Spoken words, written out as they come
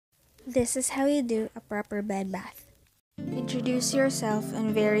This is how you do a proper bed bath. Introduce yourself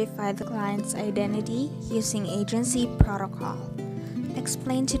and verify the client's identity using agency protocol.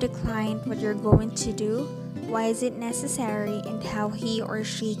 Explain to the client what you're going to do, why is it necessary, and how he or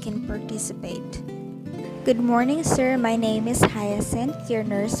she can participate. Good morning, sir. My name is Hyacinth, your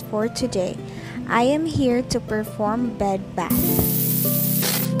nurse for today. I am here to perform bed bath.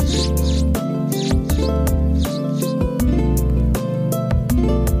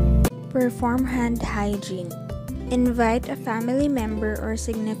 Perform hand hygiene. Invite a family member or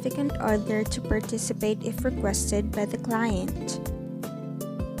significant other to participate if requested by the client.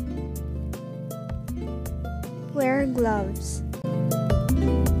 Wear gloves.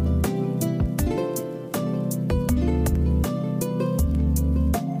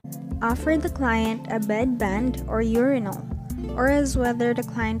 Offer the client a bed band or urinal, or as whether the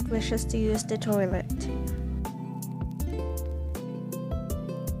client wishes to use the toilet.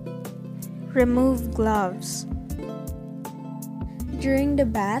 Remove gloves. During the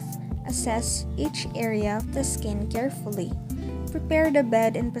bath, assess each area of the skin carefully. Prepare the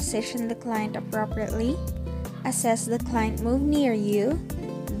bed and position the client appropriately. Assess the client move near you.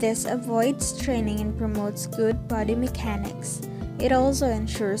 This avoids straining and promotes good body mechanics. It also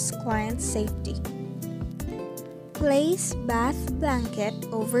ensures client safety. Place bath blanket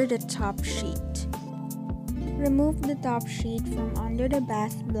over the top sheet. Remove the top sheet from under the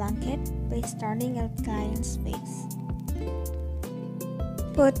bath blanket by starting at client's face.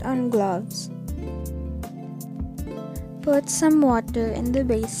 Put on gloves. Put some water in the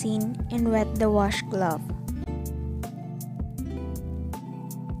basin and wet the wash glove.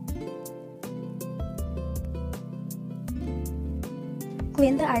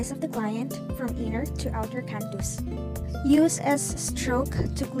 Clean the eyes of the client from inner to outer canthus. Use as stroke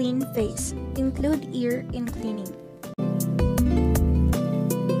to clean face. Include ear in cleaning.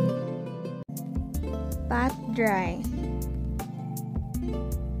 Pat dry.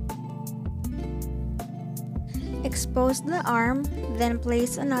 Expose the arm, then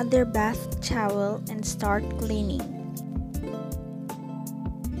place another bath towel and start cleaning.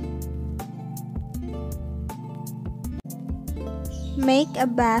 Make a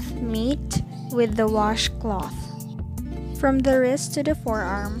bath meet with the washcloth. From the wrist to the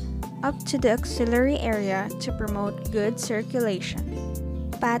forearm, up to the axillary area to promote good circulation.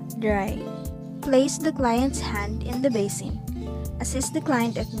 Pat dry. Place the client's hand in the basin. Assist the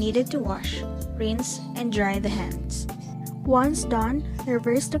client if needed to wash, rinse, and dry the hands. Once done,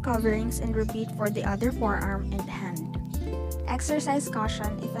 reverse the coverings and repeat for the other forearm and hand. Exercise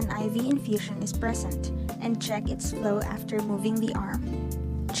caution if an IV infusion is present, and check its flow after moving the arm.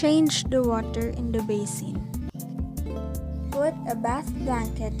 Change the water in the basin. Put a bath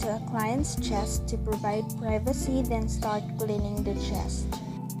blanket to a client's chest to provide privacy, then start cleaning the chest.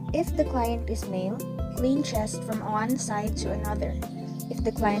 If the client is male, clean chest from one side to another. If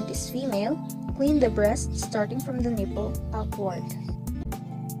the client is female, clean the breast starting from the nipple upward.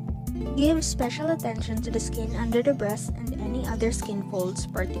 Give special attention to the skin under the breast and any other skin folds,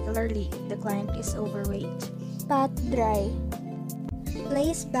 particularly if the client is overweight. Pat dry.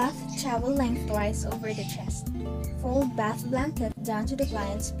 Place bath towel lengthwise over the chest. Fold bath blanket down to the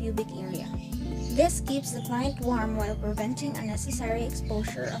client's pubic area. This keeps the client warm while preventing unnecessary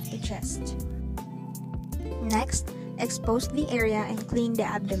exposure of the chest. Next, expose the area and clean the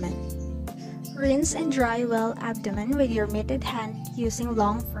abdomen. Rinse and dry well abdomen with your mitted hand using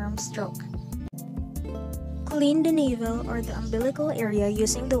long firm stroke. Clean the navel or the umbilical area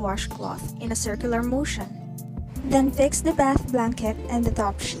using the washcloth in a circular motion. Then fix the bath blanket and the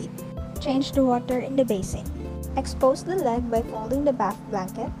top sheet. Change the water in the basin. Expose the leg by folding the bath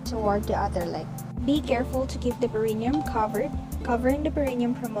blanket toward the other leg. Be careful to keep the perineum covered. Covering the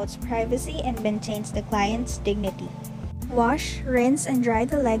perineum promotes privacy and maintains the client's dignity. Wash, rinse, and dry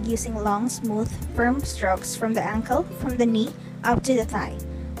the leg using long, smooth, firm strokes from the ankle, from the knee, up to the thigh.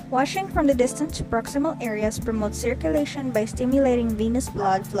 Washing from the distant to proximal areas promotes circulation by stimulating venous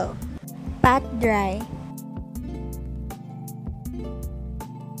blood flow. Pat dry.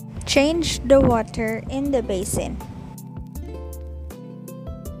 Change the water in the basin.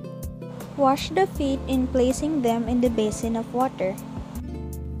 Wash the feet in placing them in the basin of water.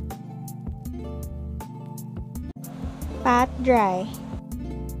 Pat dry.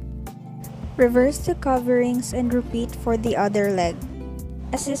 Reverse the coverings and repeat for the other leg.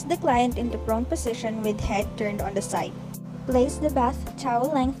 Assist the client into prone position with head turned on the side. Place the bath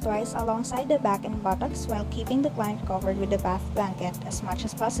towel lengthwise alongside the back and buttocks while keeping the client covered with the bath blanket as much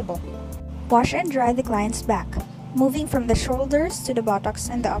as possible. Wash and dry the client's back, moving from the shoulders to the buttocks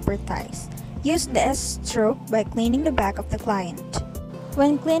and the upper thighs. Use the S stroke by cleaning the back of the client.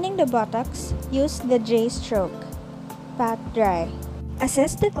 When cleaning the buttocks, use the J stroke. Pat dry.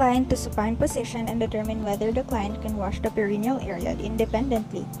 Assess the client to supine position and determine whether the client can wash the perineal area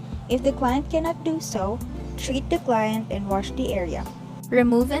independently. If the client cannot do so, treat the client and wash the area.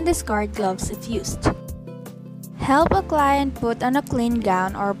 Remove and discard gloves if used. Help a client put on a clean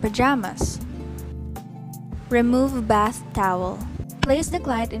gown or pajamas. Remove bath towel. Place the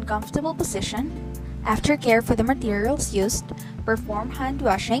client in comfortable position. After care for the materials used, perform hand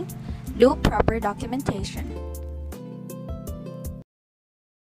washing. Do proper documentation.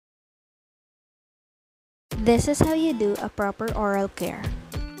 This is how you do a proper oral care.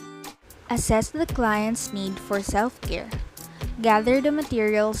 Assess the client's need for self-care. Gather the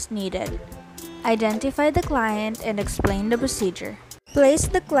materials needed. Identify the client and explain the procedure. Place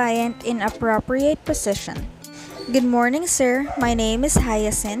the client in appropriate position. Good morning, sir. My name is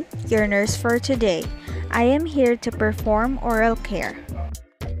Hyacinth, your nurse for today. I am here to perform oral care.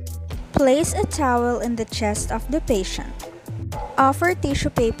 Place a towel in the chest of the patient. Offer tissue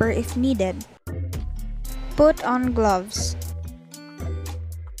paper if needed. Put on gloves.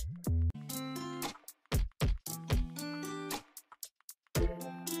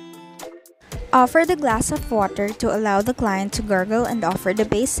 Offer the glass of water to allow the client to gargle and offer the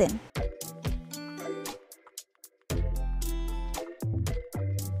basin.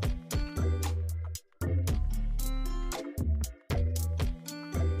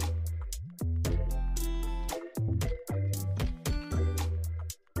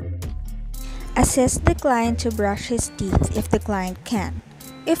 Assist the client to brush his teeth if the client can.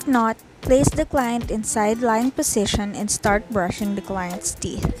 If not, place the client in side-lying position and start brushing the client's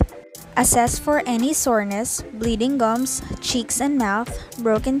teeth. Assess for any soreness, bleeding gums, cheeks and mouth,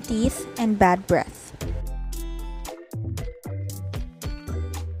 broken teeth, and bad breath.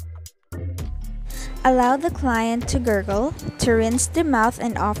 Allow the client to gurgle, to rinse the mouth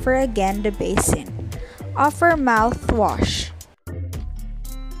and offer again the basin. Offer mouthwash.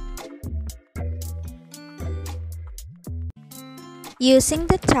 Using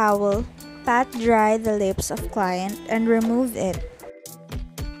the towel, pat dry the lips of client and remove it.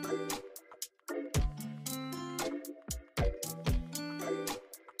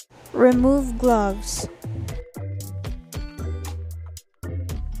 Remove gloves.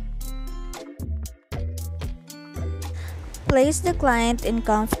 Place the client in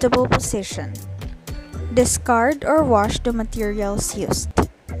comfortable position. Discard or wash the materials used.